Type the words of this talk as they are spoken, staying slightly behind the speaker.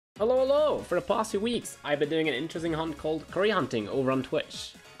Hello, hello! For the past few weeks, I've been doing an interesting hunt called curry hunting over on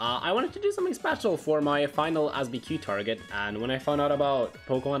Twitch. I wanted to do something special for my final ASBQ target, and when I found out about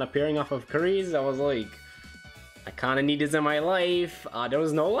Pokemon appearing off of curries, I was like, I kinda need this in my life. There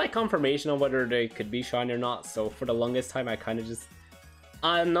was no like confirmation on whether they could be shiny or not, so for the longest time I kinda just,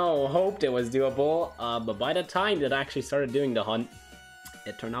 I don't know, hoped it was doable, but by the time that I actually started doing the hunt,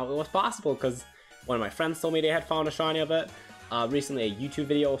 it turned out it was possible, because one of my friends told me they had found a shiny of it. Recently a YouTube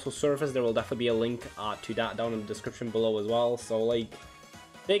video also surfaced. There will definitely be a link to that down in the description below as well. So like,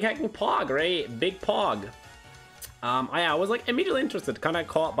 big hecking pog, right? Big pog. I was like immediately interested, kind of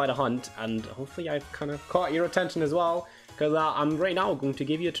caught by the hunt, and hopefully I've kind of caught your attention as well, because I'm right now going to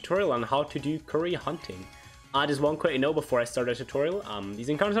give you a tutorial on how to do curry hunting. Just one quick note before I start the tutorial. These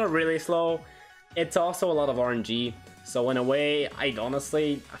encounters are really slow. It's also a lot of RNG. So in a way, I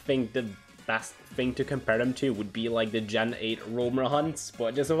think the best thing to compare them to would be like the Gen 8 roamer hunts,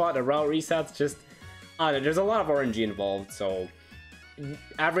 but just without the route resets, just there's a lot of RNG involved, so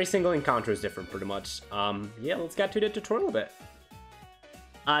every single encounter is different pretty much. Yeah, let's get to the tutorial a bit.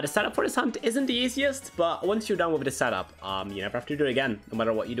 The setup for this hunt isn't the easiest, but once you're done with the setup, you never have to do it again, no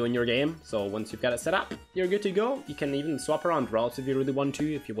matter what you do in your game. So once you've got it set up, you're good to go. You can even swap around routes if you really want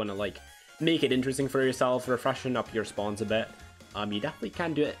to, if you want to like make it interesting for yourself, refreshing up your spawns a bit. You definitely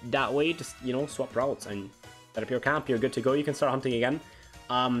can do it that way, just, you know, swap routes and set up your camp, you're good to go, you can start hunting again.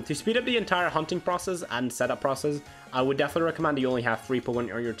 To speed up the entire hunting process and setup process, I would definitely recommend you only have 3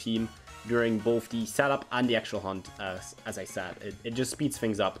 Pokemon on your team during both the setup and the actual hunt, as I said. It just speeds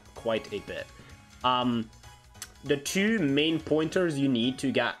things up quite a bit. The 2 main pointers you need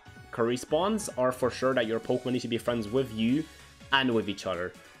to get curry spawns are for sure that your Pokemon need to be friends with you and with each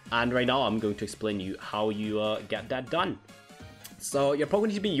other. And right now I'm going to explain to you how you get that done. So your Pokemon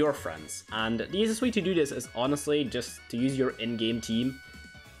need to be your friends, and the easiest way to do this is honestly just to use your in-game team.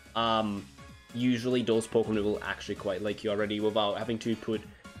 Usually those Pokemon will actually quite like you already without having to put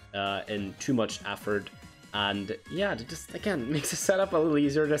in too much effort. And yeah, it just again makes the setup a little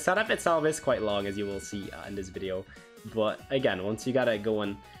easier. The setup itself is quite long, as you will see in this video, but again, once you got it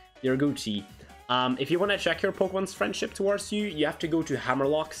going, you're Gucci. If you want to check your Pokemon's friendship towards you, you have to go to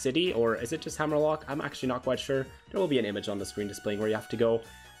Hammerlock City, or is it just Hammerlock? I'm actually not quite sure. There will be an image on the screen displaying where you have to go,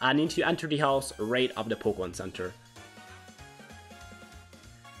 and you need to enter the house right up the Pokemon Center.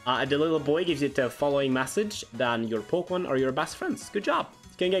 The little boy gives you the following message, then your Pokemon are your best friends. Good job.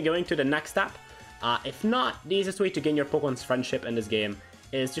 You can get going to the next step. If not, the easiest way to gain your Pokemon's friendship in this game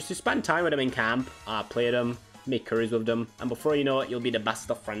is just to spend time with them in camp, play them, make curries with them, and before you know it, you'll be the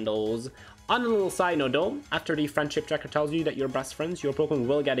best of friendos. On a little side note though, after the friendship checker tells you that you're best friends, your Pokemon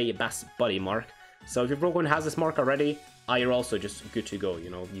will get a best buddy mark. So if your Pokemon has this mark already, you're also just good to go, you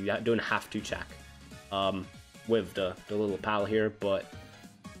know, you don't have to check with the little pal here. But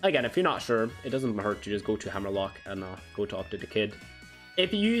again, if you're not sure, it doesn't hurt to just go to Hammerlock and go talk to the kid.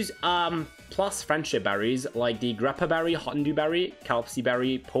 If you use plus friendship berries like the Greppa Berry, Hondu Berry, Calpsy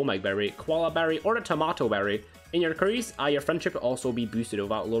Berry, Pomeg Berry, Koala Berry, or the Tomato Berry in your curries, your friendship will also be boosted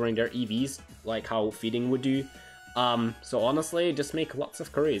without lowering their EVs, like how feeding would do. So honestly, just make lots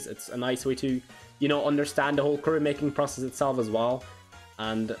of curries. It's a nice way to, you know, understand the whole curry making process itself as well.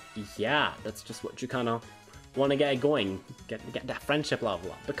 And yeah, that's just what you kind of want to get going. Get that friendship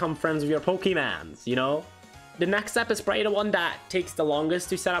level up. Become friends with your Pokemons, you know? The next step is probably the one that takes the longest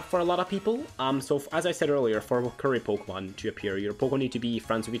to set up for a lot of people. So as I said earlier, for curry Pokemon to appear, your Pokemon need to be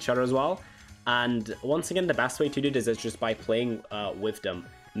friends with each other as well. And once again, the best way to do this is just by playing with them.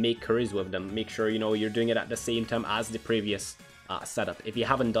 Make curries with them. Make sure, you know, you're doing it at the same time as the previous setup, if you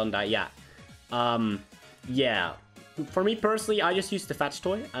haven't done that yet. Yeah, for me personally, I just use the fetch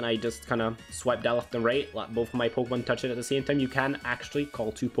toy, and I just kind of swipe that left and right, let both of my Pokemon touch it at the same time. You can actually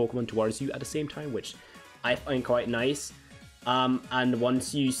call 2 Pokemon towards you at the same time, which I find quite nice. And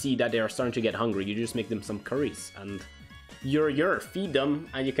once you see that they are starting to get hungry, you just make them some curries, and you're feed them,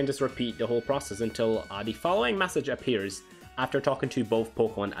 and you can just repeat the whole process until the following message appears after talking to both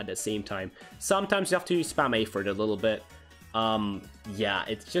Pokemon at the same time. Sometimes you have to spam A for it a little bit. Yeah,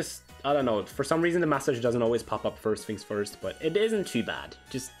 it's just, I don't know, for some reason the message doesn't always pop up first things first, but it isn't too bad.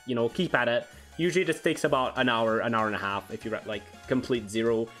 Just, you know, keep at it. Usually this takes about an hour and a half if you're at like complete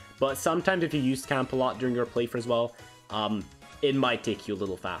 0, but sometimes if you use camp a lot during your playthrough as well, it might take you a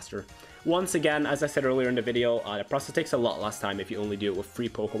little faster. Once again, as I said earlier in the video, the process takes a lot less time if you only do it with 3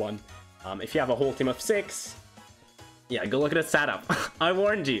 Pokemon. If you have a whole team of 6, yeah, go look at the setup. I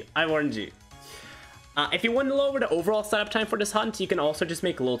warned you, I warned you. If you want to lower the overall setup time for this hunt, you can also just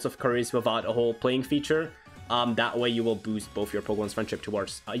make loads of curries without a whole playing feature. That way you will boost both your Pokemon's friendship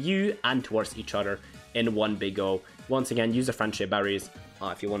towards you and towards each other in one big go. Once again, use the friendship berries.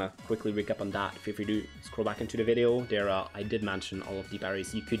 If you want to quickly recap on that, feel free to scroll back into the video. There, I did mention all of the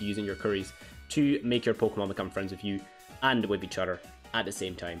berries you could use in your curries to make your Pokemon become friends with you and with each other at the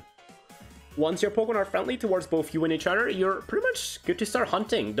same time. Once your Pokemon are friendly towards both you and each other, you're pretty much good to start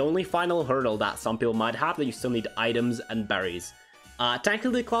hunting. The only final hurdle that some people might have that you still need items and berries.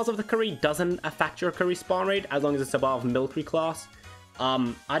 Technically, class of the curry doesn't affect your curry spawn rate as long as it's above milk class.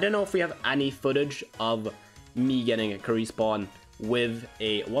 I don't know if we have any footage of me getting a curry spawn with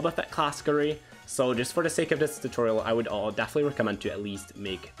a Wobbuffet class curry, so just for the sake of this tutorial, I would definitely recommend to at least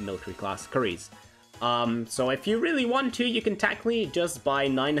make milk class curries. So if you really want to, you can technically just buy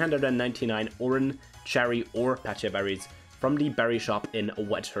 999 orange, cherry, or pecha berries from the berry shop in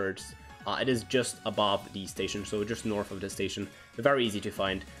Wedgehurst. It is just above the station, so just north of the station. Very easy to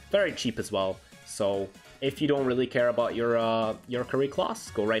find, very cheap as well. So if you don't really care about your curry class,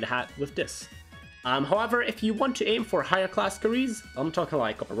 go right ahead with this. However, if you want to aim for higher class curries, I'm talking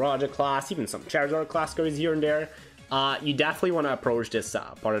like Upper Raja class, even some Charizard class curries here and there, you definitely want to approach this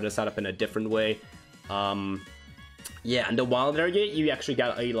part of the setup in a different way. Yeah, in the wild area, you actually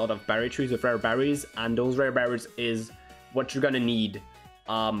get a lot of berry trees with rare berries, and those rare berries is what you're gonna need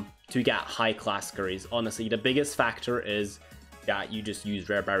to get high class curries. Honestly, the biggest factor is that you just use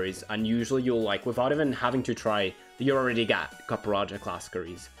rare berries, and usually you'll, like, without even having to try, you already get Kaparaja class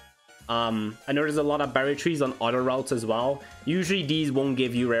curries. I know there's a lot of berry trees on other routes as well. Usually these won't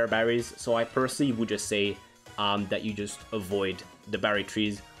give you rare berries, so I personally would just say that you just avoid the berry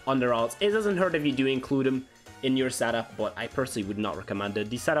trees on the routes. It doesn't hurt if you do include them in your setup, but I personally would not recommend it.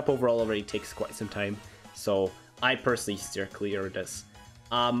 The setup overall already takes quite some time, so I personally steer clear of this.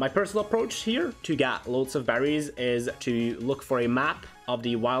 My personal approach here to get loads of berries is to look for a map of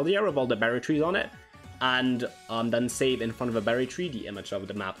the wild area with all the berry trees on it, and then save in front of a berry tree. The image of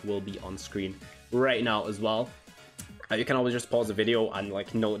the map will be on screen right now as well. You can always just pause the video and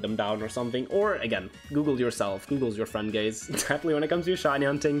like note them down or something, or again, Google yourself. Google's your friend, guys. Definitely when it comes to shiny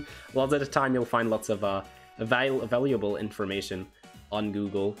hunting, lots of the time you'll find lots of valuable information on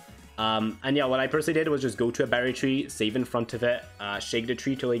Google. And yeah, what I personally did was just go to a berry tree, save in front of it, shake the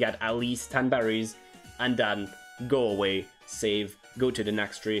tree till you get at least 10 berries, and then go away, save, go to the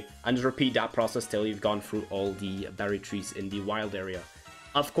next tree, and just repeat that process till you've gone through all the berry trees in the wild area.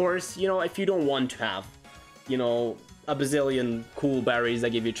 Of course, you know, if you don't want to have, you know, a bazillion cool berries that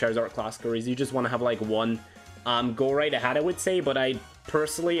give you Charizard class curries, you just want to have like one, go right ahead, I would say. But I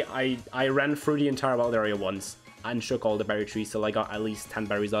personally, I ran through the entire wild area once and shook all the berry trees till I got at least 10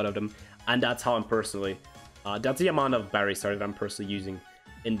 berries out of them, and that's how I'm personally, that's the amount of berries that I'm personally using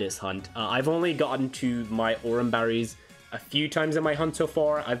in this hunt. I've only gotten to my Oran berries a few times in my hunt so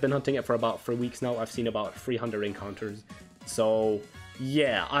far. I've been hunting it for about 3 weeks now. I've seen about 300 encounters, so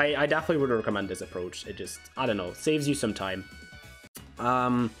yeah, I definitely would recommend this approach. It just, I don't know, saves you some time.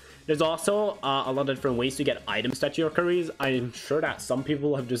 There's also a lot of different ways to get items to your curries. I'm sure that some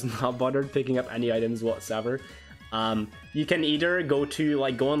people have just not bothered picking up any items whatsoever. You can either go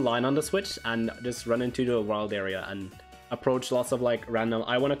online on the Switch and just run into the wild area and approach lots of like random,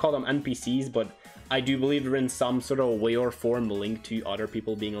 I want to call them NPCs, but I do believe they're in some sort of way or form linked to other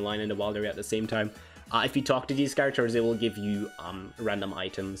people being online in the wild area at the same time. If you talk to these characters, they will give you random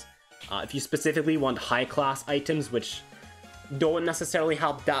items. If you specifically want high class items, which don't necessarily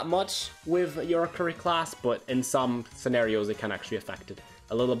help that much with your curry class, but in some scenarios it can actually affect it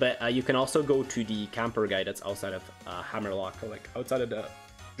a little bit. You can also go to the camper guy that's outside of Hammerlock, or like outside of the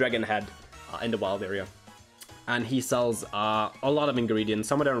Dragon Head in the wild area, and he sells a lot of ingredients.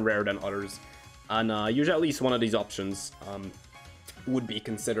 Some of them are rarer than others, and usually at least one of these options would be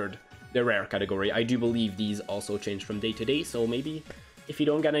considered the rare category. I do believe these also change from day to day, so maybe if you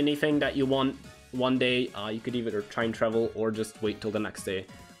don't get anything that you want one day, you could either time travel or just wait till the next day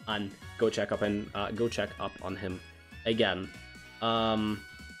and go check up on him again.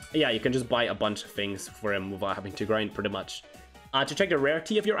 Yeah, you can just buy a bunch of things for him without having to grind, pretty much. To check the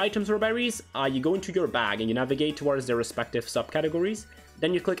rarity of your items or berries, you go into your bag and you navigate towards their respective subcategories.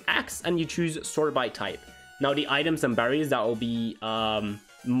 Then you click X and you choose sort by type. Now the items and berries that will be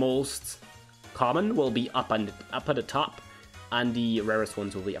most common will be up at the top, and the rarest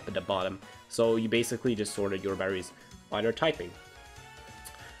ones will be up at the bottom. So you basically just sorted your berries by their typing.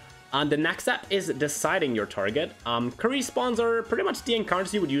 And the next step is deciding your target. Curry spawns are pretty much the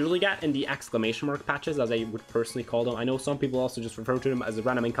encounters you would usually get in the exclamation mark patches, as I would personally call them. I know some people also just refer to them as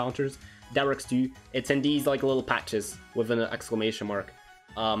random encounters. That works too. It's in these like little patches with an exclamation mark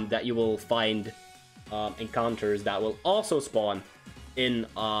that you will find encounters that will also spawn in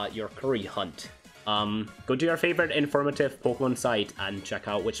your curry hunt. Go to your favorite informative Pokemon site and check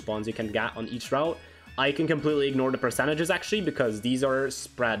out which spawns you can get on each route. I can completely ignore the percentages actually, because these are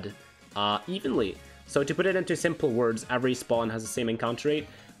spread evenly. So to put it into simple words, every spawn has the same encounter rate,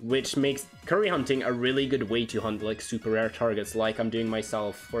 which makes curry hunting a really good way to hunt like super rare targets, like I'm doing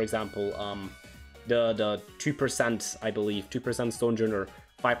myself. For example, the 2%, I believe, 2% Stonejourner,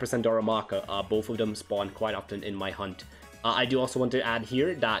 5% Darumaka, both of them spawn quite often in my hunt. I do also want to add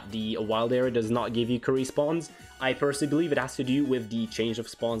here that the wild area does not give you curry spawns. I personally believe it has to do with the change of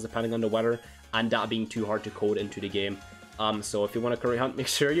spawns depending on the weather, and that being too hard to code into the game. So if you want to curry hunt, make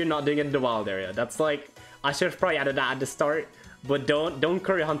sure you're not doing it in the wild area. That's like, I should have probably added that at the start, but don't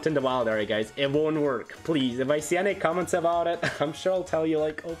curry hunt in the wild area, guys. It won't work. Please, if I see any comments about it, I'm sure I'll tell you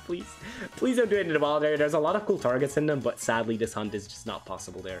like, oh please don't do it in the wild area. There's a lot of cool targets in them, but sadly this hunt is just not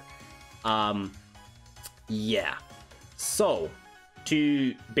possible there. Yeah. So,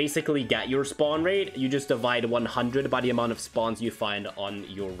 to basically get your spawn rate, you just divide 100 by the amount of spawns you find on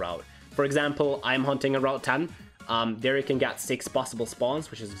your route. For example, I'm hunting a route 10. There you can get 6 possible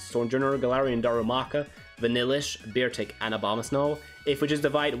spawns, which is Stonejourner, Galarian, Darumaka, Vanillish, Beartick, and Abomasnow. If we just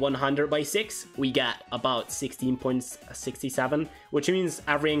divide 100 by 6, we get about 16.67, which means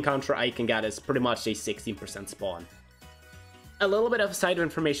every encounter I can get is pretty much a 16% spawn. A little bit of side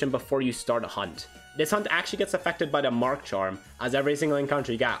information before you start a hunt. This hunt actually gets affected by the mark charm, as every single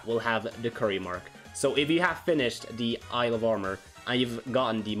encounter you get will have the curry mark. So if you have finished the Isle of Armor and you've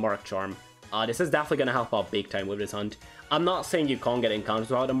gotten the mark charm, this is definitely going to help out big time with this hunt. I'm not saying you can't get encounters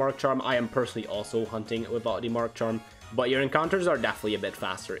without the mark charm. I am personally also hunting without the mark charm, but your encounters are definitely a bit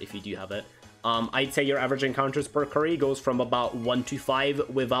faster if you do have it. I'd say your average encounters per curry goes from about 1 to 5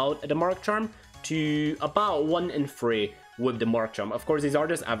 without the mark charm to about 1 in 3 with the mark charm. Of course, these are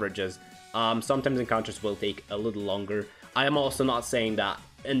just averages. Sometimes encounters will take a little longer. I am also not saying that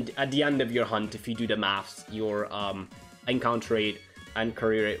at the end of your hunt, if you do the maths, your encounter rate and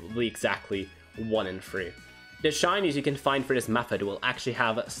curry rate will be exactly 1 in 3. The shinies you can find for this method will actually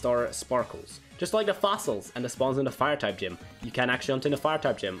have star sparkles. Just like the fossils and the spawns in the fire type gym, you can actually hunt in the fire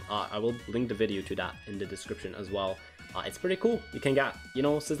type gym. I will link the video to that in the description as well. It's pretty cool. You can get, you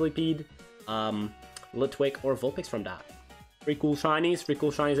know, Sizzlypede, Litwick, or Vulpix from that. Pretty cool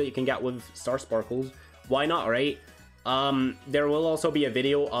shinies that you can get with star sparkles. Why not, right? There will also be a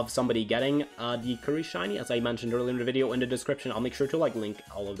video of somebody getting the curry shiny, as I mentioned earlier in the video, in the description. I'll make sure to like link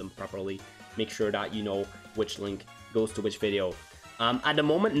all of them properly. Make sure that you know which link goes to which video. At the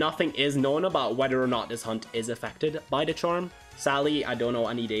moment, nothing is known about whether or not this hunt is affected by the charm. Sadly, I don't know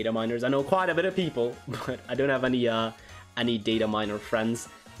any data miners. I know quite a bit of people, but I don't have any data miner friends.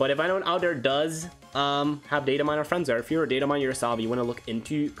 But if anyone out there does have data miner friends, or if you're a data miner yourself, you want to look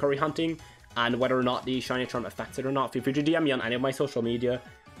into curry hunting and whether or not the shiny charm affects it or not, feel free to DM me on any of my social media.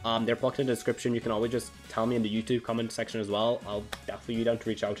 They're plugged in the description. You can always just tell me in the YouTube comment section as well. I'll definitely be down to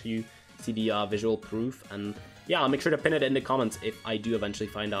reach out to you, see the visual proof, and yeah, I'll make sure to pin it in the comments if I do eventually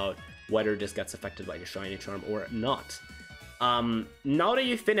find out whether this gets affected by the shiny charm or not. Now that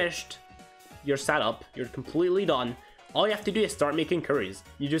you've finished your setup, you're completely done. All you have to do is start making curries.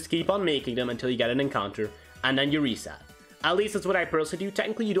 You just keep on making them until you get an encounter, and then you reset. At least that's what I personally do.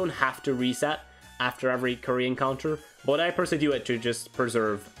 Technically, you don't have to reset after every curry encounter, but I personally do it to just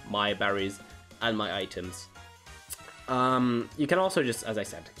preserve my berries and my items. You can also just, as I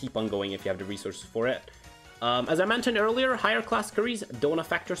said, keep on going if you have the resources for it. As I mentioned earlier, higher class curries don't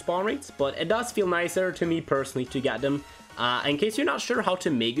affect your spawn rates, but it does feel nicer to me personally to get them. In case you're not sure how to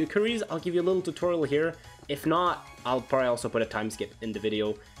make your curries, I'll give you a little tutorial here. If not, I'll probably also put a time skip in the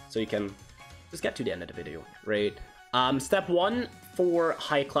video so you can just get to the end of the video, right? Step 1 for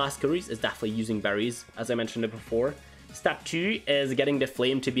high class curries is definitely using berries, as I mentioned it before. Step 2 is getting the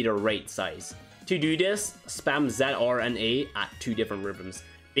flame to be the right size. To do this, spam Z, R, and A at 2 different rhythms.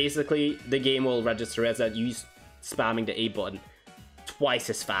 Basically, the game will register as that you spamming the A button twice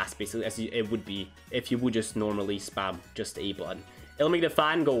as fast, basically, as it would be if you would just normally spam just the A button. It'll make the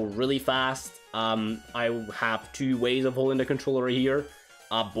fan go really fast. I have 2 ways of holding the controller here.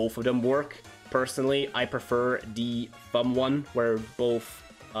 Both of them work. Personally, I prefer the thumb one, where both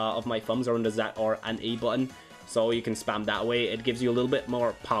of my thumbs are on the Z, R, and A button. So you can spam that way. It gives you a little bit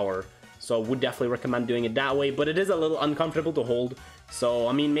more power. So I would definitely recommend doing it that way, but it is a little uncomfortable to hold. So,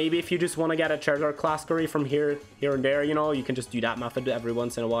 I mean, maybe if you just want to get a Charizard class curry from here and there, you know, you can just do that method every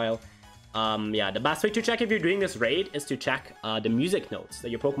once in a while. Yeah, the best way to check if you're doing this raid is to check the music notes that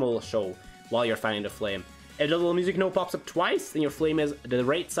your Pokemon will show while you're finding the flame. If the little music note pops up twice, then your flame is the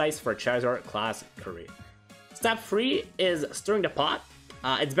right size for a Charizard class curry. Step 3 is stirring the pot.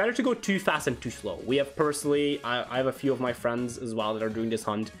 It's better to go too fast and too slow. We have personally, I have a few of my friends as well that are doing this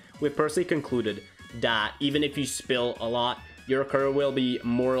hunt. We've personally concluded that even if you spill a lot, your curry will be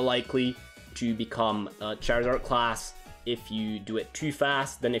more likely to become a Charizard class if you do it too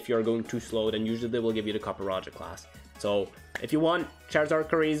fast. Then if you're going too slow, then usually they will give you the Copper Roger class. So if you want Charizard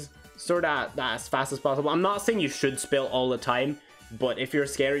curries, sort that as fast as possible. I'm not saying you should spill all the time, but if you're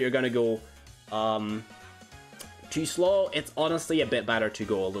scared you're gonna go too slow, it's honestly a bit better to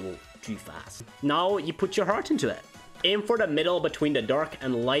go a little too fast. Now you put your heart into it. Aim for the middle between the dark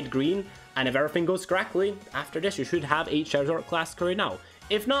and light green, and if everything goes correctly, after this you should have a Charizard class curry now.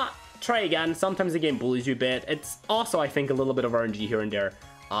 If not, try again. Sometimes the game bullies you a bit. It's also, I think, a little bit of RNG here and there.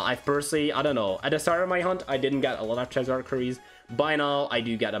 I've personally, I don't know, at the start of my hunt, I didn't get a lot of Charizard curries. By now, I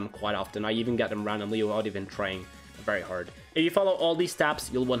do get them quite often. I even get them randomly without even trying very hard. If you follow all these steps,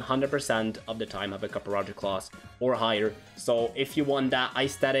 you'll 100% of the time have a Copper Roger class or higher. So if you want that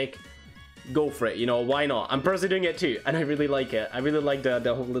aesthetic, go for it, you know, why not? I'm personally doing it too, and I really like it. I really like the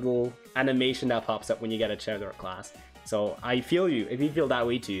whole little animation that pops up when you get a Charizard class. So I feel you, if you feel that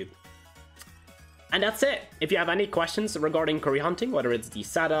way too. And that's it. If you have any questions regarding curry hunting, whether it's the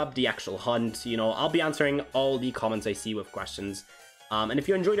setup, the actual hunt, you know, I'll be answering all the comments I see with questions. And if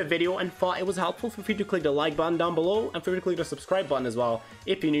you enjoyed the video and thought it was helpful, feel free to click the like button down below, and feel free to click the subscribe button as well.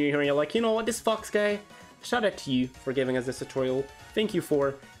 If you're new here and you're like, you know what, this Fox guy, shout out to you for giving us this tutorial. Thank you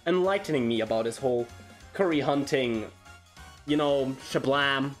for enlightening me about this whole curry hunting, you know,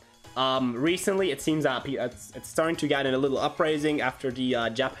 shablam. Recently it seems that it's starting to get in a little uprising after the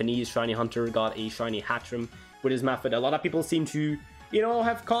Japanese shiny hunter got a shiny Hatchrim with his method. A lot of people seem to, you know,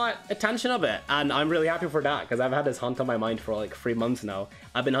 have caught attention of it, and I'm really happy for that because I've had this hunt on my mind for like 3 months now.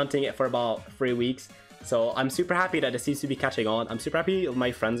 I've been hunting it for about 3 weeks, so I'm super happy that it seems to be catching on. I'm super happy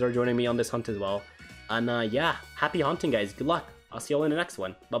my friends are joining me on this hunt as well. And yeah, happy hunting guys, good luck. I'll see you all in the next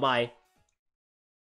one. Bye bye.